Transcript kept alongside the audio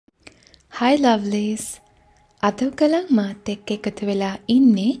Hi lovelies. අද ඔයගලන් මාත් එක්ක එකතු වෙලා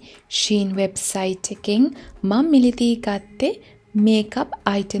ඉන්නේ SHEIN website එකෙන් මම මිලදී ගත්තේ makeup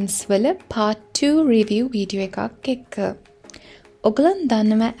items වල part 2 review video එකක් එක්ක. ඔයගලන්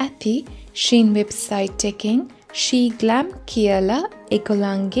දන්නවා ඇති SHEIN website එකෙන් Sheglam කියලා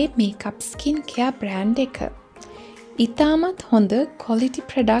ඒගොල්ලන්ගේ makeup skin care brand එක. ඉතාමත් හොඳ quality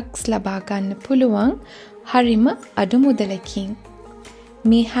products ලබා ගන්න පුළුවන් හරිම අඩු මුදලකින්.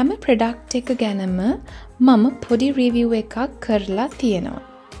 මේ හැම ප්‍රොඩක්ට් එක ගැනම මම පොඩි රිවිව් එකක් කරලා තියෙනවා.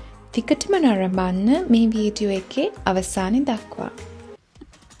 ටිකටම නරඹන්න මේ වීඩියෝ එකේ අවසානයේ දක්වා.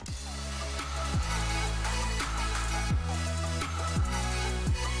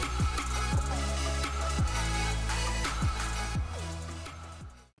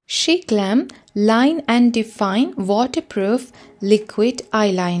 Sheglam Line and Define Waterproof Liquid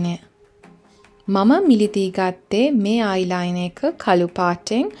Eyeliner. මම මිලදී ගත්තේ මේ eyeliner එක කළු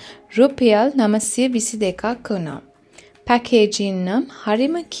පාටෙන් රුපියල් 922ක් වුණා. පැකේජින් නම්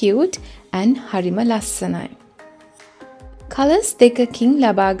හරිම cute and හරිම ලස්සනයි. කලර්ස් දෙකකින්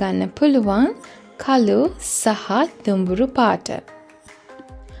ලබා ගන්න පුළුවන් කළු සහ දුඹුරු පාට.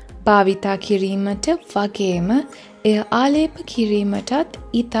 භාවිතා කිරීමට වගේම එය ආලේප කිරීමටත්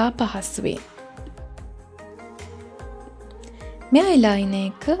ඉතා පහසුයි. මේ eyeliner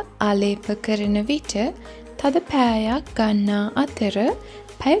එක ආලේප කරන විට තද පෑයක් ගන්නා අතර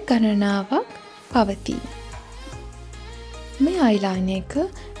පැය ගණනාවක් පවතී. මේ eyeliner එක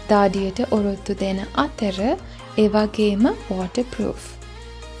දාඩියට ඔරොත්තු දෙන අතර ඒ වගේම waterproof.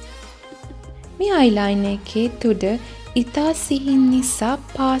 මේ eyeliner එකේ තුඩ ඉතා සිහින් නිසා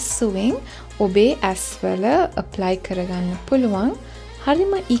පාසුවෙන් ඔබේ ඇස්වල apply කරගන්න පුළුවන්.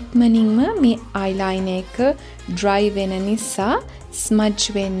 හරිම ඉක්මනින්ම මේ eyeliner එක dry වෙන නිසා smudge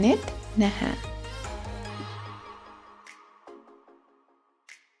වෙන්නෙත් නැහැ.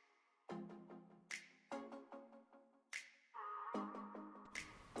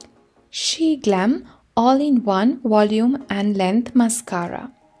 Sheglam All-in-One Volume and Length Mascara.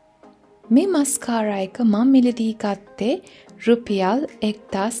 මේ mascara එක මම මිලදී ගත්තේ රුපියල්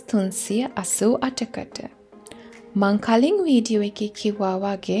 1388කට. මං කලින් වීඩියෝ එකේ කිව්වා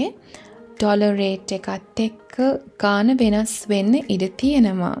වගේ ඩොලර් රේට් එකත් එක්ක ගාන වෙනස් වෙන්න ඉඩ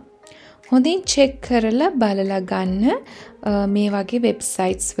තියෙනවා. හොඳින් චෙක් කරලා බලලා ගන්න මේ වගේ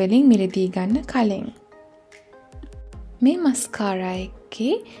වෙබ්සයිට්ස් වලින් මිලදී ගන්න කලින්. මේ මස්කාරා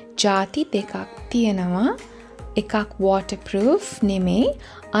එකේ ಜಾති දෙකක් තියෙනවා. එකක් waterproof නෙමෙයි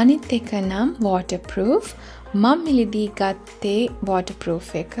අනිත් එක නම් waterproof. මම මිලදී ගත්තේ waterproof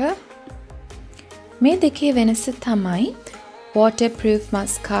එක. මේ දෙකේ වෙනස තමයි waterproof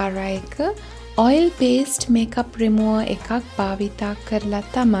mascara එක oil based makeup remover එකක් භාවිතා කරලා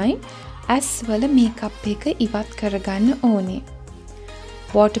තමයි ඇස්වල makeup එක ඉවත් කරගන්න ඕනේ.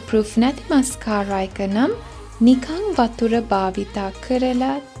 waterproof නැති mascara එක නම් නිකන් වතුර භාවිතා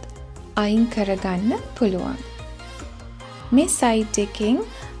කරලා අයින් කරගන්න පුළුවන්. මේ side එකෙන්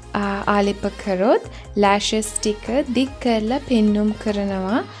ආලේප කරොත් lashes ටික දික් කරලා පෙන්눔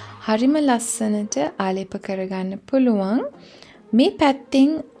කරනවා. හරිම ලස්සනට ආලේප කරගන්න පුළුවන්. මේ පැත්තෙන්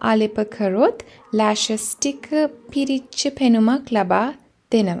ආලේප කරොත් lashes ටික පිරිච්ච පෙනුමක් ලබා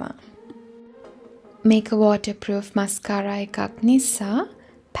දෙනවා. මේක waterproof mascara එකක් නිසා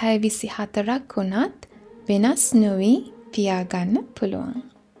පැය 24ක් වුණත් වෙනස් නොවි තියාගන්න පුළුවන්.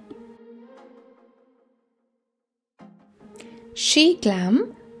 Sheglam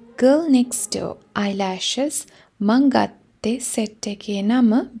Girl Next Door Eyelashes මං ගත්තේ සෙට් එකේ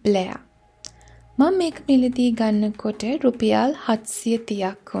නම Blair. මම මේක මිලදී ගන්නකොට රුපියල්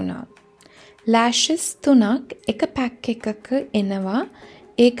 730ක් වුණා. lashes 3ක් එක පැක් එකක එනවා.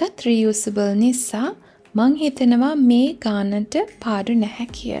 ඒකත් reusable නිසා මං හිතනවා මේ ගානට පාඩු නැහැ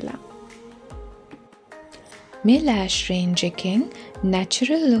කියලා. මේ lash range එකෙන්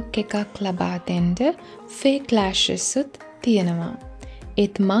natural look එකක් ලබා දෙන්න fake lashes උත් තියෙනවා.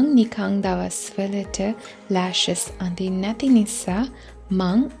 ඒත් මං නිකං දවස්වලට lashes අඳින්නේ නැති නිසා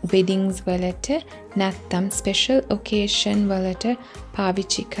මං weddings වලට නැත්තම් special occasion වලට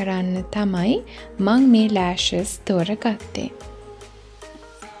පාවිච්චි කරන්න තමයි මං මේ lashes තෝරගත්තේ.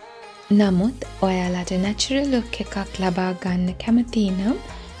 නමුත් ඔයාලට natural look එකක් ලබා ගන්න කැමති නම්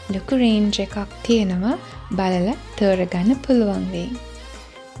ලොකු range එකක් තියෙනවා බලලා තෝරගන්න පුළුවන් වෙයි.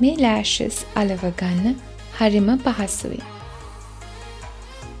 මේ lashes අලව ගන්න හරිම පහසුයි.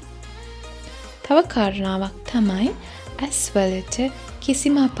 තව කාරණාවක් තමයි ඇස්වලට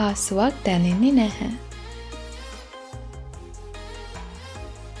කිසිම අපහසුවක් දැනෙන්නේ නැහැ.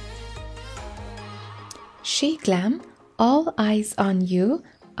 Sheglam All Eyes on You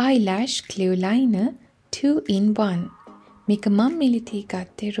Eyelash Glue Liner 2-in-1. මේක මම මිලදී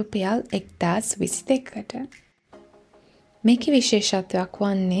ගත්තේ රුපියල් 1022කට. මේකේ විශේෂත්වයක්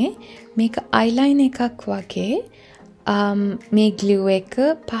වන්නේ මේක අයිලයින් එකක් වගේ මේ ග්ලූ එක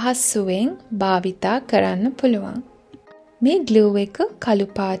පහසුවෙන් භාවිතා කරන්න පුළුවන්. මේ ග්ලූ එක කළු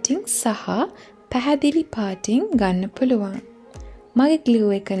පාටින් සහ පැහැදිලි පාටින් ගන්න පුළුවන්. මගේ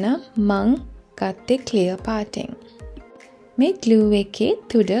ග්ලූ එක නම් මං ගත්තේ ක්ලියර් පාටින්. මේ ග්ලූ එකේ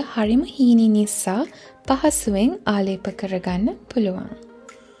තුඩ හරිම හීනි නිසා පහසුවෙන් ආලේප කරගන්න පුළුවන්.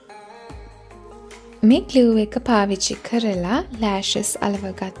 මේ ග්ලූ එක පාවිච්චි කරලා ලෑෂස් අලව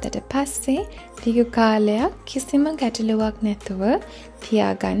ගත්තට පස්සේ ටික කාලයක් කිසිම ගැටලුවක් නැතුව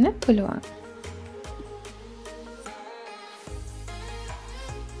තියාගන්න පුළුවන්.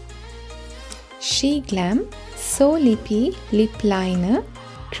 Sheglam So Lippy Lip Liner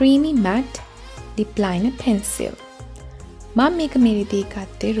Creamy Matte Lip Liner Pencil. මම මේක මිලදී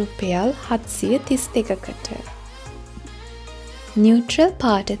ගත්තේ රුපියල් 732කට. නියුට්‍රල්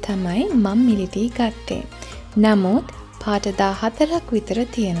පාට තමයි මම මිලදී ගත්තේ. නමුත් පාට 14ක් විතර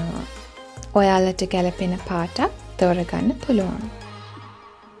තියෙනවා. ඔයාලට ගැලපෙන පාටක් තෝරගන්න පුළුවන්.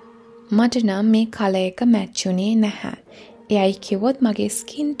 මට නම් මේ කලර් එක මැච් වුණේ නැහැ. එයයි කිව්වොත් මගේ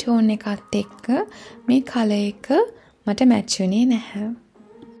ස්කින් ටෝන් එකත් එක්ක මේ කලර් එක මට මැච් වුණේ නැහැ.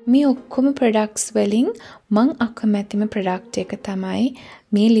 මේ ඔක්කොම ප්‍රොඩක්ට්ස් වලින් මං අකමැතිම ප්‍රොඩක්ට් එක තමයි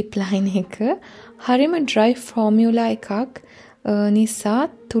මේ ලිප් ලයින් එක. හරිම ඩ්‍රයි ෆෝමියුලා එකක් නිසා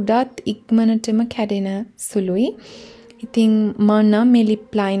තුඩත් ඉක්මනටම කැඩෙන සුළුයි. ඉතින් මම නම් මේ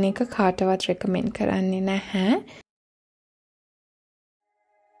ලිප් ලයින් එක කාටවත් රෙකමෙන්ඩ් කරන්නේ නැහැ.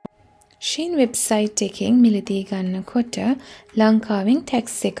 SHEIN වෙබ්සයිට් එකෙන් මිලදී ගන්නකොට ලංකාවෙන්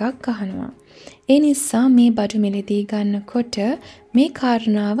ටැක්ස් එකක් ගහනවා. ඒ නිසා මේ බඩු මිලදී ගන්නකොට මේ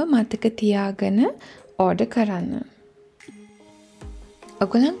කාරණාව මතක තියාගෙන ඕඩර් කරන්න.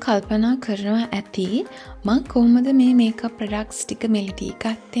 ඔයගොල්ලන් කල්පනා කරනවා ඇති මං කොහොමද මේ මේකප් ප්‍රොඩක්ට්ස් ටික මිලදී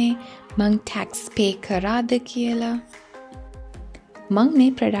ගත්තේ? මං ටැක්ස් පේ කරාද කියලා? මං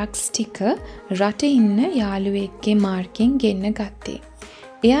මේ ප්‍රොඩක්ට්ස් ටික රටේ ඉන්න යාළුවෙක්ගේ මාර්ගෙන් ගෙන්න ගත්තේ.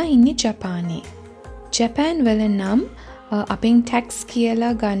 එයා ඉන්නේ ජපානයේ. ජපාන් වල නම් අපෙන් ටැක්ස්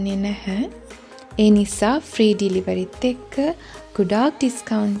කියලා ගන්නෙ නැහැ. ඒ නිසා ෆ්‍රී ඩිලිවරිත් එක්ක ගොඩාක්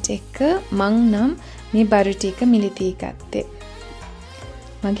ඩිස්කවුන්ට් එක මං නම් මේ බරු ටික මිලදී ගත්තේ.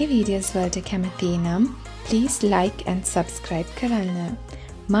 මගේ වීඩියෝස් වලට කැමති නම් please like and subscribe කරන්න.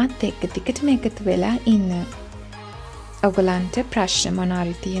 මාත් එක්ක ටිකටම එකතු වෙලා ඉන්න. ඔයගලන්ට ප්‍රශ්න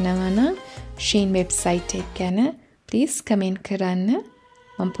මොනවාරි තියෙනවා නම් SHEIN වෙබ්සයිට් එක ගැන please comment කරන්න.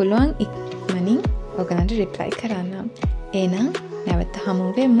 මම පුළුවන් ඉක්මනින් ඔයගලන්ට reply කරන්න. එහෙනම් නැවත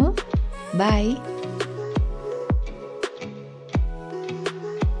හමු වෙමු. Bye.